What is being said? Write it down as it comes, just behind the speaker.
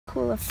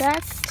cool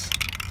effect.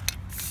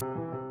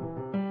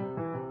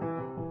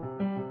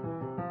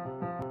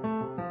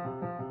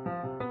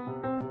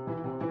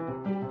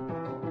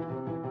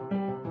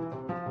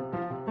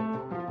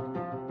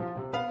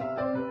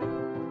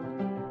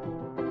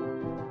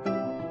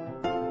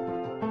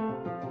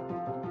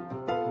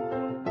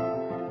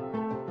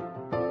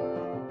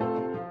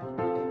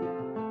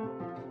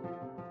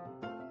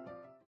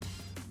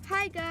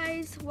 Hi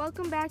guys,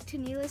 welcome back to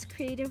Nila's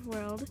Creative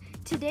World.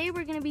 Today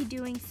we're going to be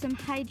doing some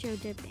hydro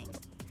dipping.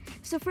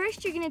 So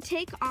first you're going to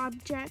take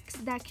objects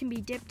that can be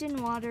dipped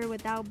in water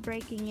without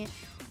breaking it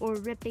or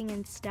ripping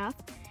and stuff.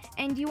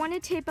 And you want to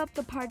tape up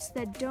the parts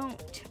that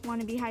don't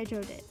want to be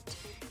hydro dipped.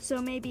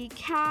 So maybe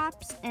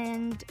caps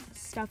and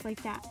stuff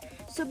like that.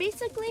 So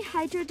basically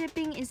hydro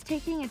dipping is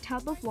taking a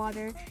tub of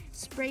water,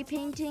 spray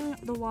painting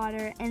the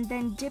water, and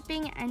then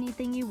dipping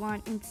anything you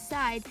want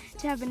inside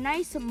to have a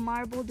nice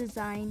marble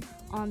design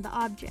on the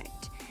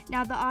object.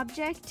 Now the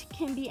object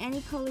can be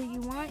any color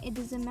you want, it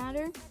doesn't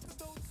matter.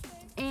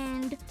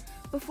 And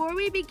before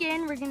we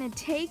begin, we're going to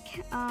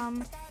take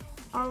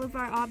all of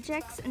our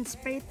objects and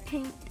spray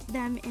paint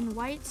them in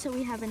white so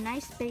we have a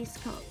nice base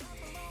coat.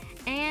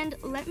 And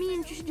let me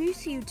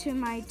introduce you to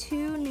my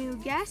two new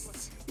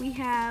guests. We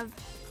have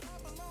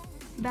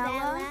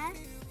Bella.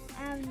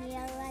 I'm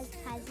Nila's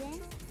cousin.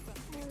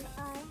 And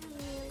I'm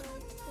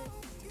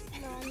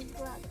Nila's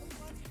brother.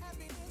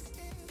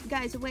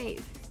 Guys,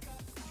 wave.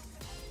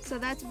 So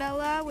that's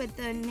Bella with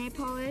the nail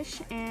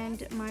polish,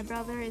 and my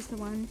brother is the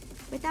one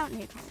without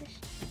nail polish,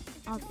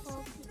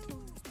 obviously.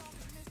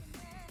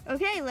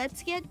 Okay,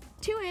 let's get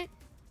to it.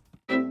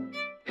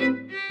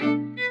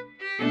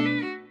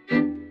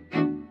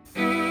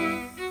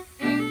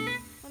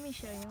 Let me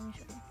show you.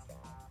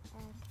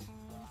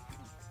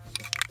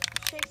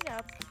 Shake it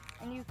up,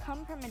 and you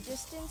come from a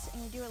distance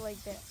and you do it like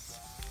this.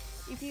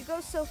 If you go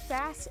so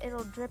fast,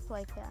 it'll drip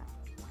like that.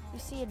 You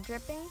see it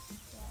dripping?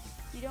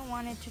 You don't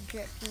want it to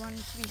drip. You want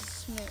it to be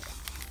smooth.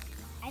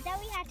 I thought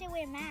we had to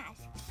wear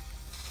masks.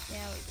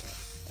 Yeah, we do.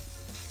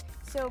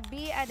 So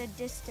be at a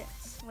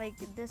distance, like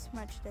this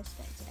much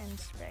distance, and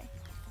spray.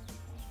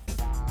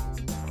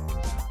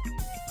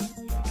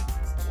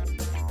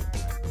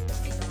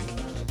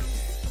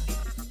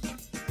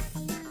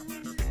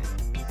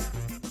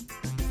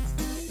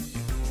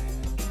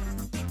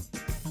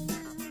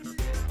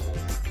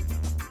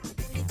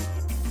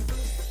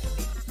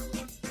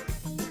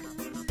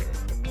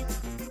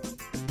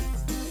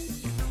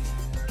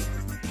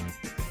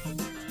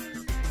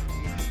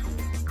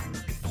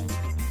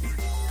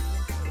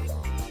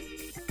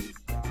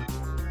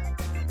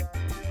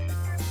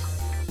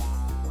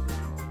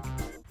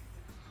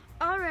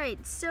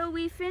 Alright, so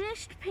we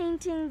finished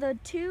painting the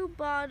two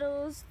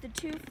bottles, the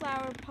two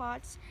flower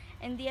pots,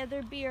 and the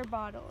other beer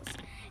bottles.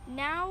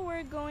 Now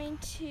we're going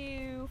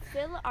to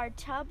fill our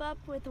tub up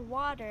with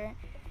water,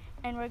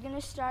 and we're going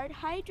to start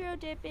hydro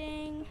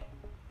dipping.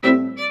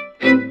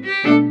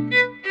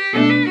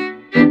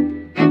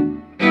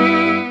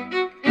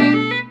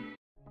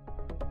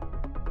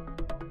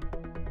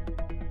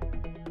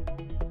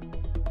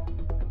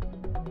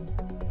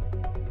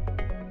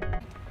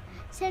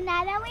 So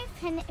now that we've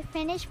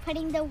finished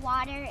putting the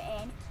water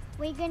in,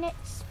 we're going to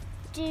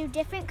do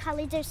different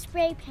colors of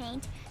spray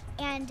paint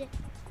and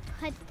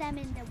put them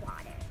in the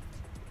water.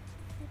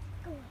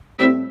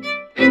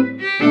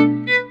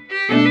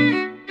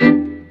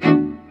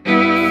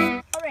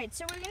 Alright,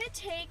 so we're going to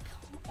take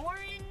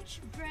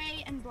orange,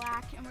 gray, and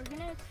black, and we're going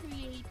to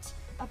create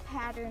a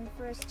pattern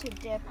for us to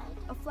dip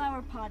a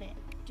flower pot in.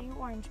 Do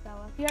orange,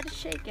 Bella. You have to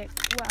shake it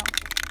well.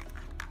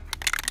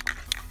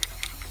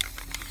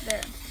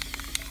 There.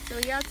 So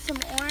we got some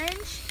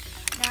orange.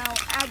 Now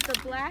add the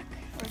black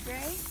or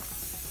gray.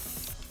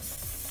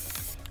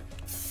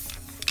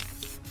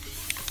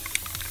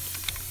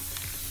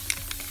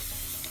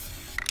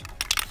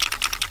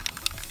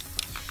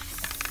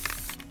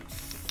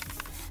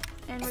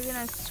 And we're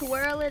gonna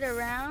swirl it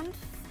around,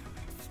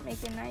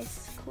 make a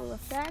nice cool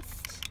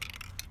effect.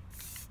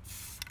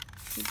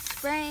 Keep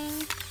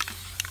spraying.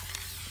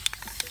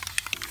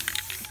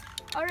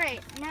 All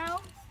right, now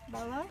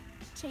Bella,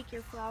 take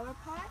your flower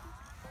pot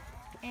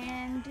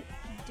and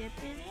dip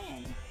it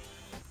in.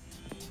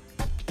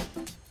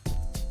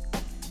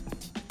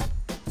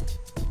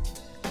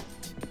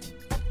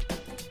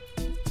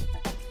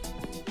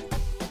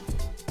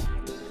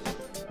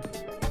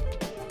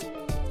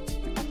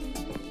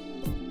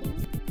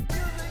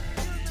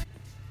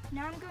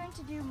 Now I'm going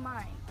to do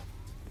mine.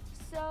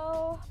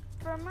 So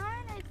for mine,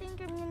 I think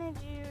I'm gonna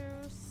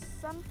do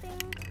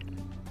something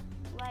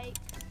like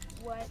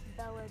what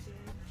Bella did,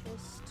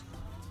 just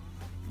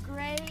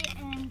gray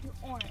and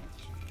orange.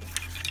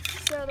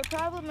 So the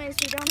problem is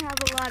we don't have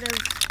a lot of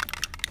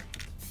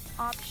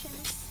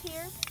options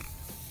here.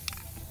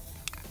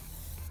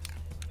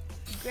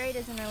 Gray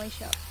doesn't really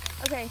show.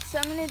 Okay, so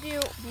I'm gonna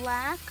do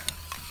black,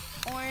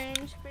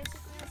 orange,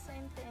 basically the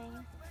same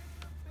thing.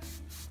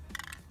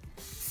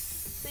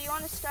 So you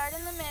want to start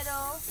in the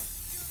middle.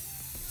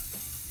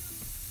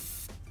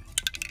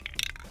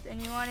 Then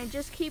you want to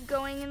just keep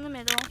going in the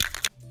middle.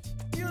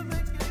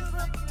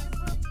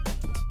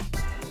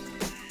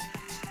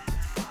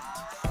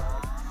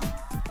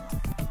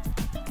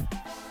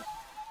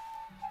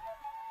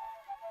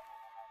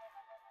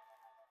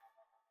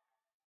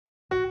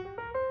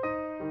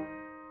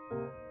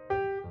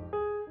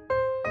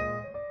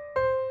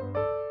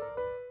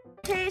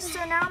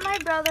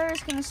 brother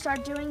is going to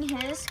start doing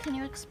his. Can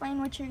you explain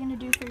what you're going to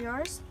do for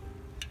yours?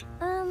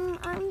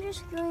 I'm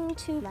just going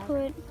to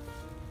put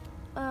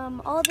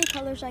all the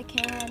colors I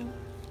can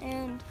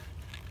and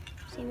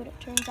see what it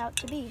turns out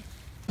to be.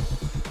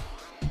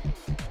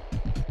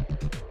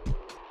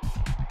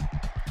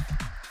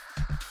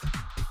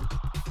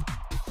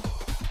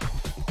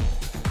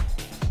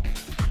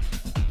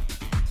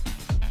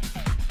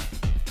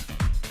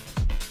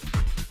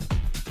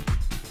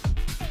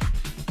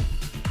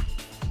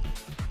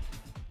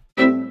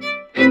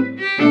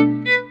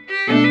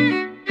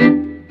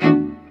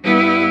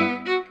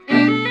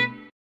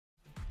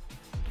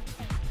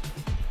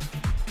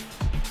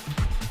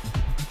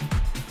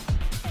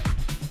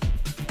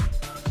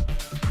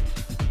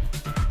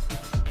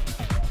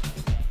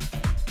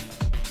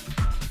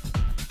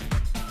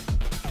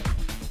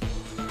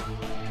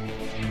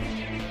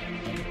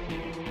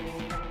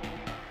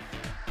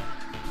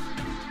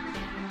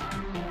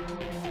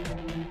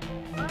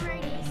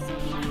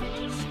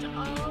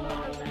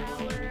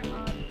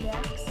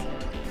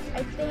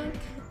 I think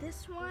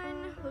this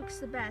one looks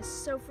the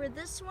best. So for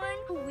this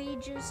one, we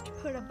just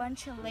put a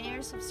bunch of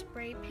layers of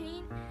spray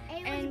paint.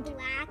 And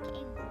black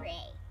and gray.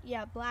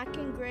 Yeah, black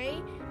and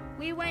gray.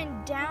 We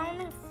went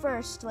down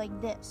first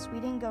like this. We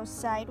didn't go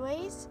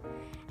sideways.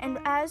 And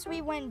as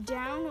we went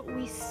down,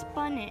 we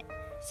spun it.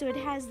 So it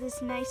has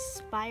this nice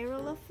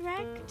spiral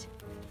effect.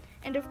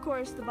 And of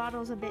course, the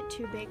bottle's a bit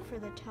too big for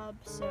the tub,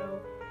 so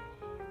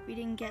we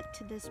didn't get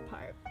to this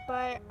part.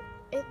 But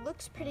it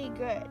looks pretty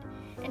good.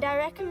 And I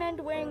recommend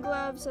wearing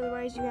gloves,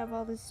 otherwise you have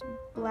all this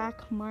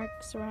black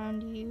marks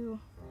around you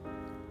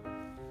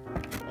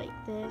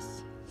like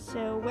this.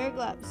 So wear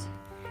gloves.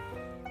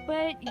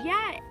 But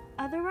yeah,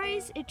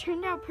 otherwise it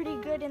turned out pretty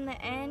good in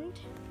the end.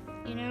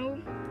 You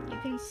know, you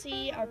can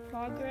see our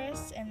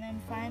progress, and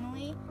then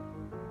finally,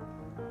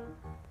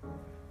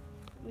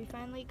 we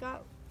finally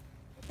got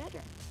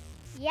better.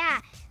 Yeah,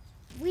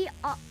 we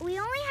only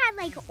had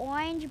like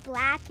orange,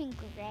 black, and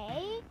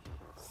gray.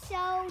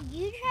 So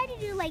you try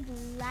to do like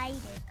lighter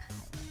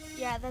colors.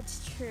 Yeah,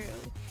 that's true.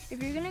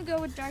 If you're gonna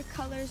go with dark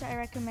colors, I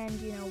recommend,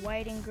 you know,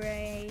 white and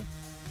gray.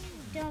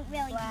 Don't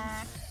really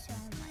Black. use so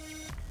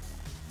much.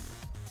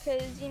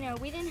 Because, you know,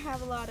 we didn't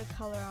have a lot of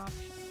color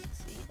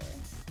options either.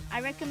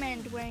 I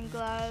recommend wearing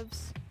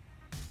gloves,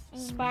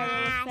 spiral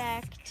Masks.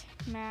 effect,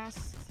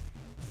 masks.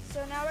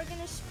 So now we're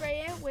gonna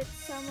spray it with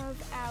some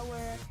of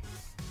our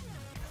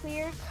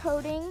clear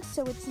coating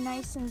so it's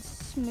nice and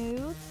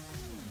smooth.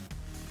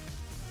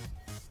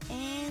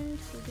 And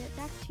we'll get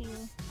back to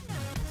you.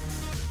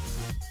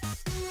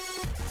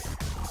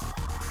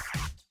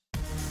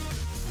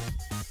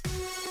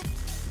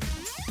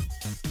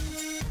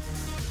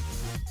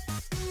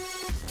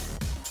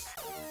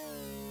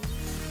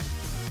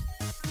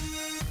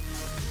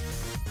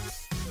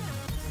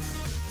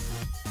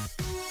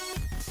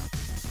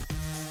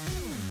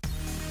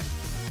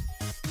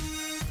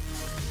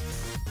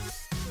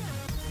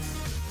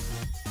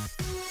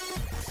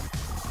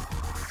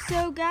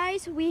 So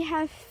guys, we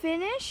have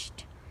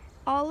finished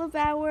all of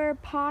our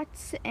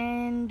pots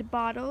and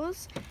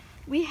bottles.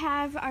 We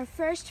have our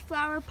first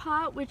flower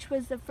pot, which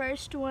was the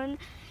first one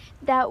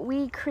that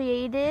we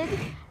created.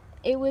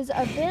 It was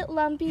a bit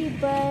lumpy,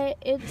 but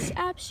it's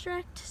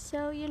abstract,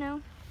 so you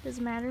know,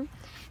 doesn't matter.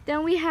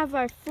 Then we have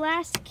our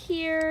flask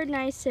here,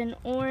 nice and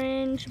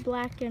orange,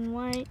 black and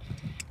white,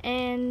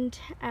 and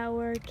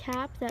our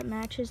cap that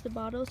matches the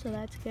bottle, so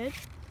that's good.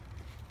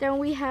 Then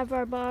we have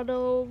our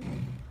bottle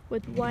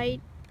with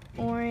white,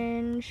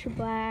 orange,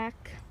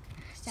 black.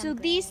 So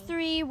gray. these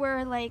three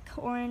were like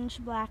orange,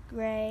 black,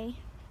 gray,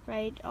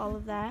 right? All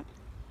of that.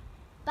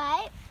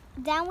 But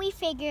then we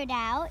figured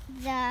out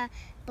the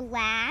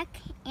black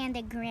and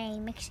the gray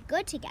mix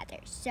good together.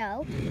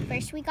 So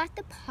first we got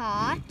the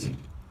pot.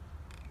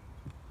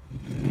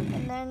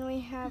 And then we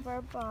have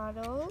our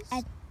bottles.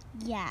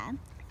 Yeah,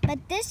 but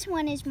this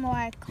one is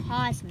more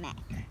cosmic,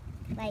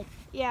 like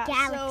Yeah,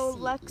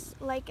 galaxy.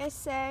 so like I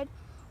said,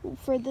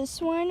 for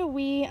this one,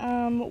 we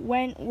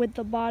went with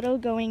the bottle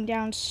going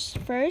down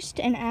first,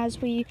 and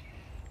as we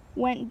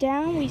went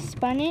down, we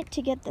spun it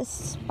to get the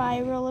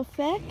spiral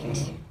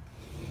effect.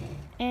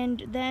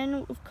 And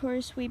then, of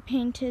course, we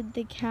painted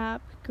the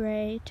cap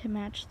gray to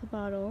match the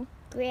bottle.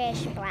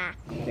 Grayish black.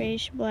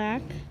 Grayish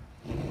black.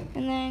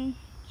 And then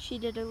she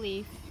did a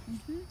leaf.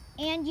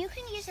 And you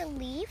can use a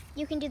leaf.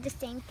 You can do the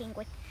same thing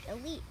with a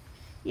leaf.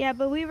 Yeah,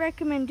 but we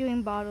recommend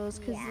doing bottles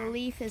because Yeah. the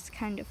leaf is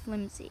kind of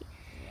flimsy.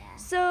 Yeah.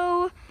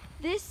 So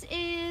this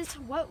is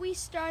what we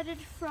started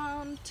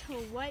from to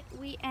what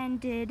we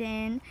ended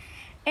in.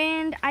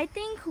 And I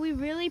think we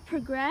really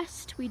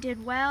progressed. We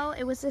did well.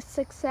 It was a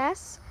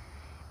success.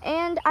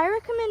 And I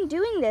recommend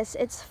doing this.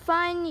 It's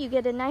fun. You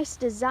get a nice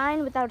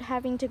design without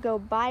having to go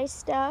buy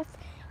stuff.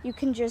 You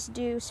can just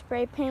do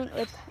spray paint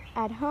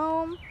at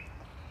home.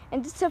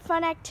 And it's a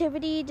fun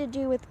activity to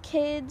do with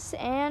kids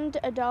and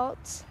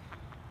adults.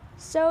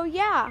 So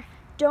yeah,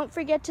 don't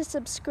forget to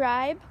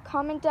subscribe.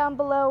 Comment down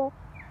below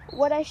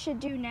what I should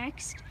do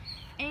next.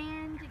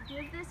 And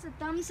give this a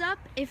thumbs up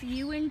if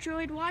you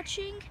enjoyed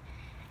watching.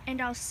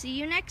 And I'll see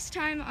you next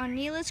time on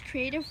Nila's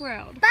Creative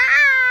World. Bye!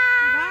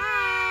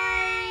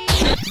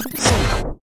 Bye!